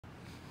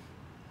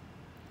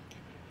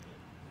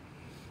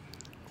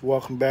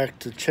Welcome back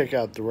to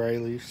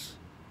CheckouttheRileys.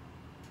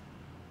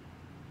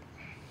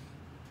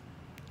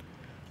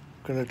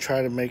 I'm going to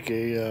try to make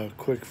a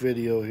quick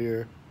video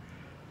here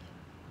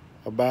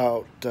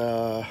about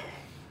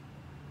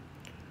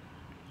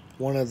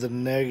one of the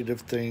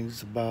negative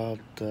things about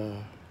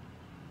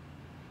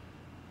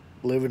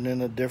living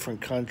in a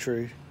different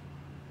country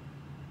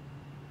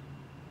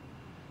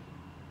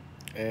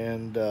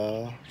and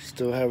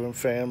still having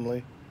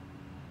family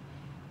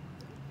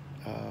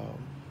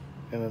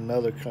in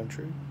another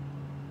country.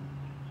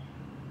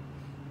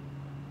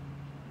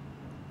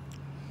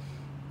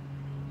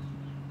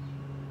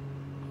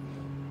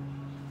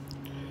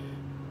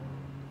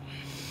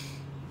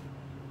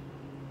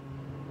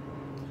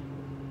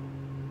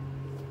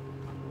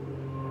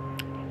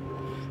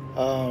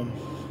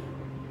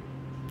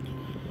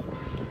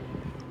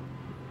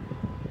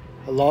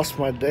 I lost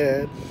my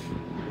dad.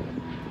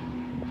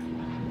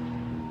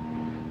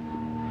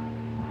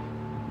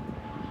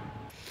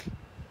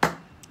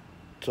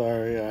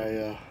 Sorry,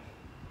 I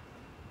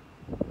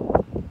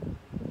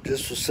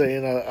just was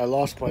saying I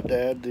lost my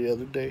dad the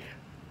other day,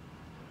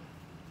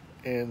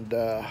 and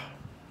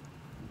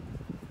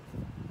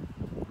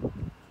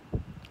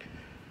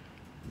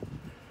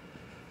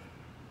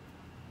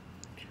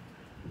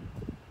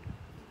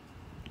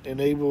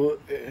able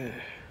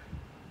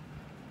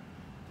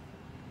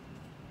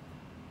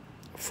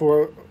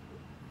for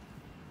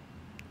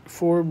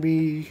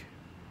me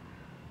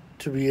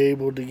to be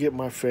able to get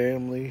my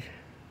family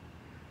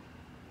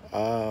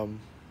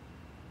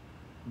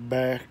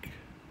back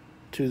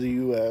to the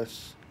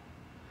U.S.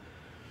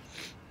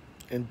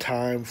 in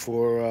time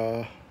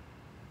for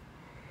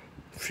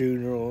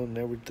funeral and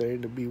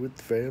everything, to be with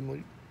the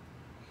family.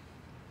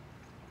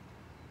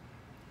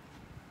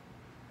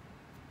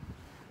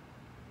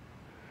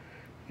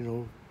 You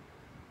know,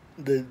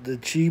 the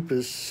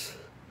cheapest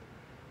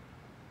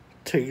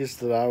tickets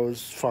that I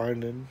was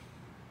finding,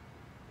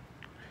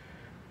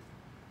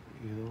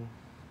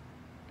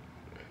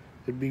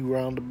 it'd be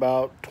around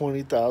about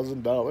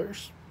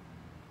 $20,000.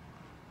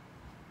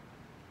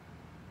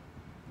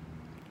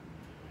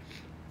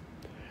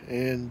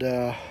 And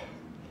I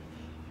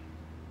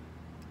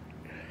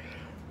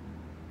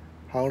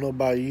don't know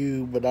about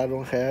you, but I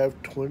don't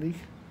have 20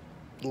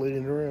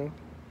 laying around.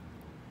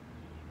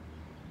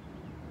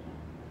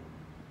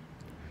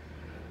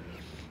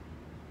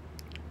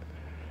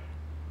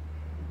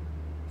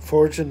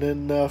 Fortunate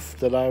enough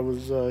that I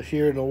was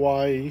here in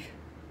Hawaii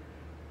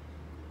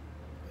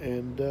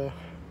and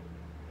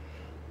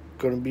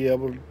going to be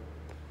able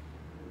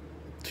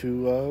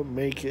to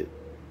make it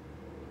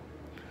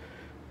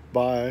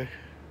by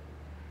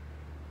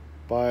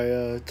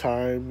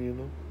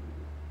time,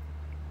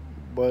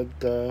 but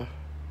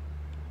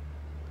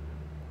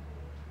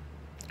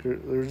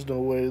there's no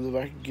way that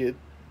I can get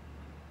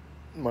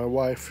my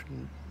wife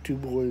and 2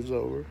 boys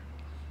over.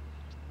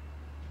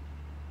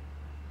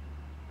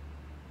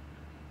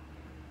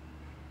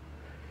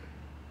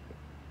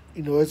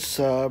 It's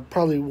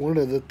probably one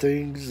of the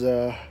things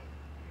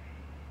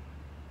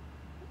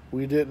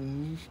we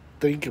didn't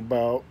think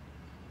about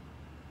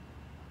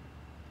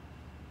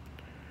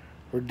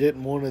or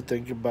didn't want to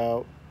think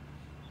about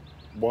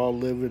while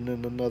living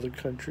in another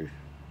country.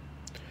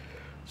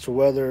 So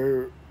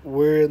whether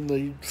we're in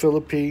the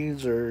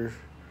Philippines or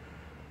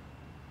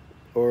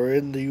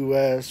in the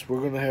U.S., we're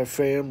going to have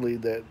family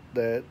that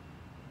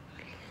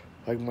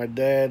like my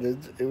dad,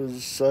 it was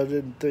a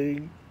sudden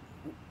thing.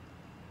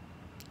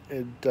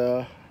 And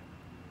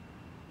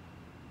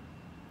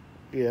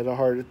he had a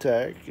heart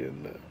attack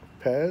and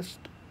passed.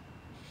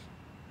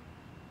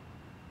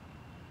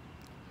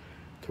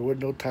 There was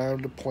no time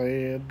to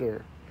plan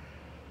or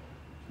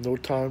no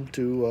time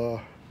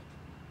to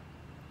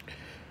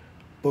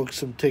book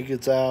some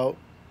tickets out,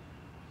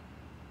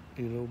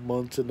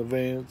 months in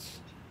advance.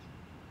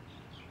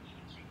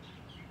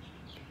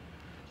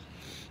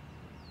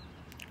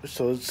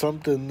 So it's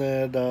something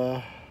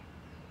that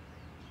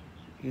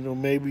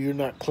maybe you're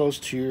not close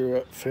to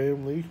your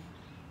family.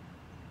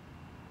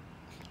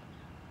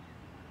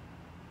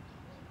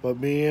 But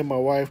me and my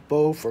wife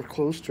both are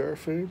close to our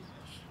families.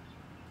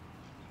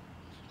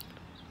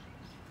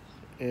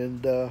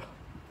 And,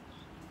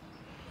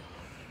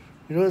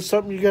 it's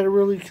something you got to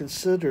really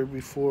consider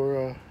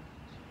before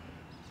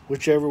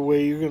whichever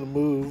way you're going to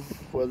move,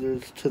 whether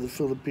it's to the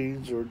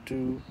Philippines or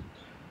to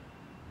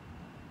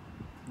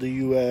the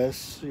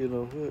U.S.,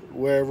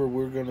 wherever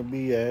we're going to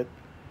be at.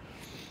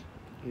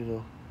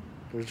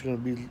 There's going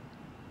to be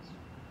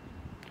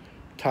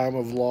time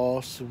of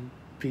loss and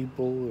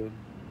people and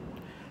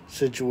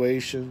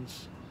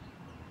situations.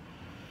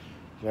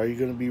 Are you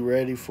going to be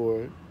ready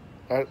for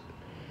it?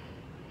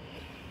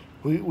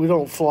 We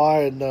don't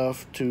fly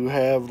enough to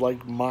have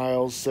like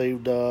miles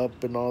saved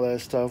up and all that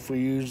stuff. We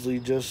usually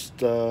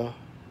just, when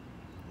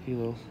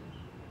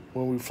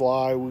we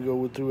fly, we go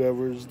with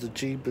whoever's the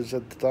cheapest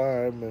at the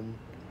time, and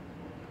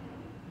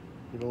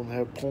we don't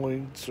have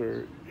points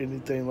or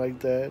anything like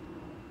that.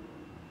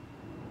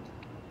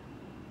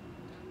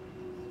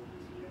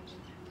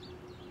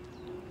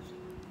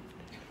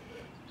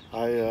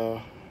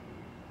 I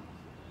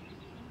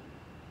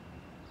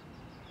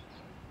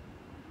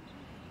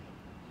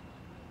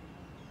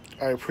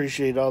I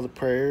appreciate all the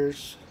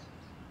prayers,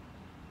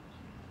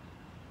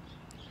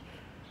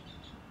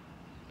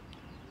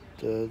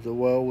 the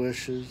well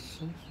wishes.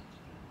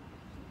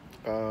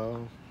 Uh,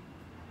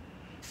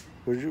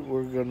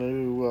 we're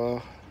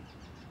gonna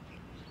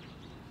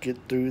get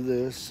through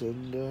this,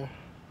 and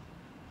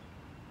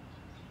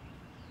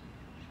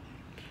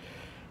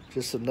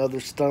just another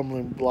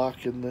stumbling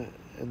block in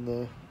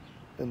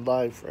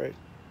life, right?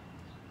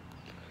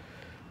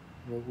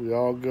 You know, we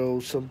all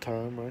go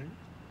sometime, right?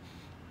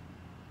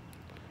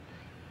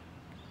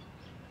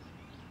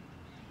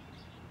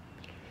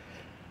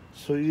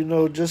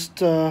 So just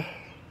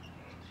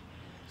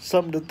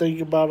something to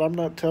think about. I'm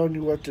not telling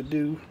you what to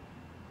do.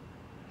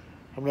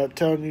 I'm not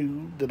telling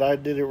you that I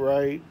did it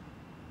right,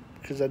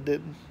 because I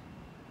didn't.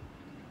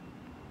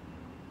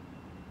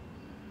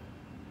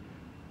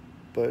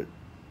 But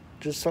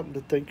just something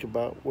to think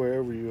about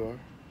wherever you are.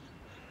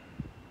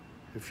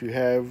 If you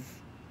have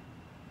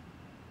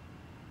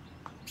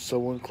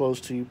someone close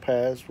to you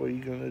pass, what are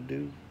you going to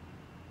do?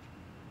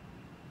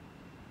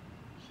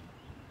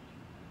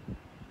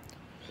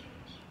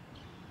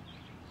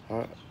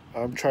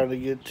 I'm trying to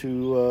get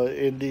to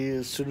Indy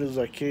as soon as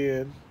I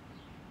can.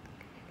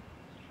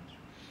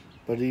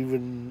 But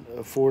even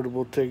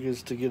affordable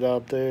tickets to get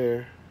out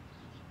there,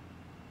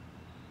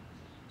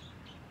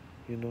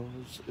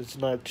 it's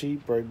not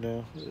cheap right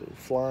now.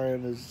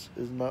 Flying is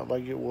not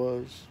like it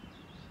was.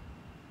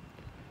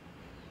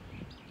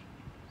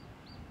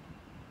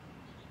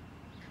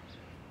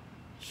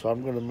 So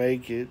I'm going to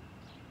make it.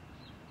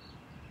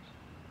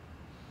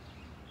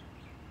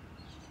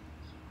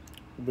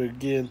 But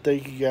again,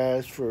 thank you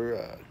guys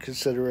for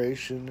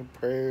consideration and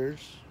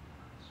prayers.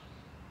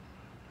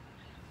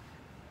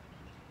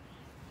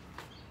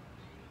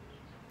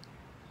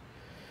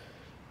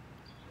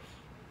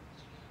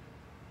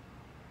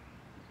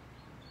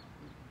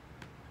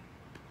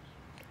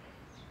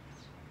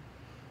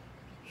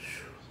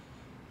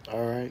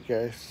 All right,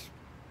 guys.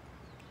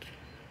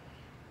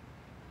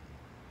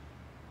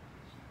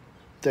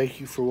 Thank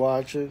you for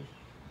watching.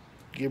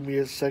 Give me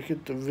a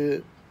second to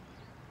vent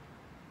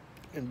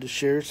and to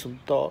share some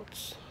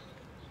thoughts.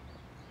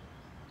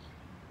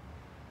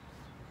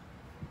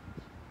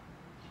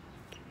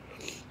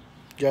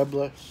 God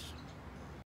bless.